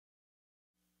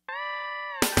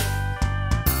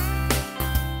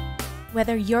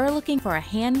Whether you're looking for a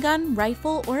handgun,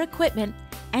 rifle, or equipment,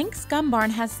 Enck's Gun Barn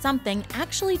has something,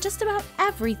 actually just about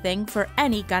everything, for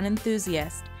any gun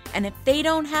enthusiast. And if they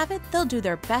don't have it, they'll do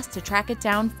their best to track it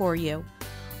down for you.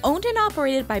 Owned and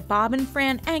operated by Bob and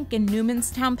Fran Enck in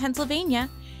Newmanstown, Pennsylvania,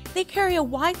 they carry a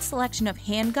wide selection of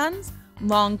handguns,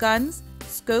 long guns,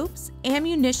 scopes,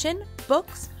 ammunition,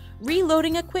 books,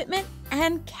 reloading equipment,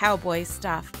 and cowboy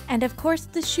stuff. And of course,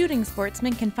 the shooting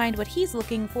sportsman can find what he's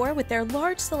looking for with their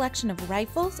large selection of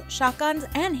rifles, shotguns,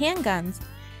 and handguns.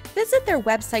 Visit their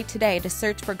website today to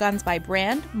search for guns by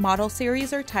brand, model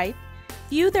series, or type,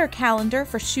 view their calendar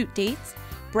for shoot dates,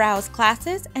 browse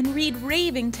classes, and read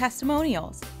raving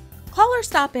testimonials. Call or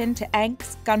stop in to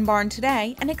Enck's Gun Barn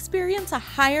today and experience a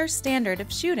higher standard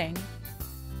of shooting.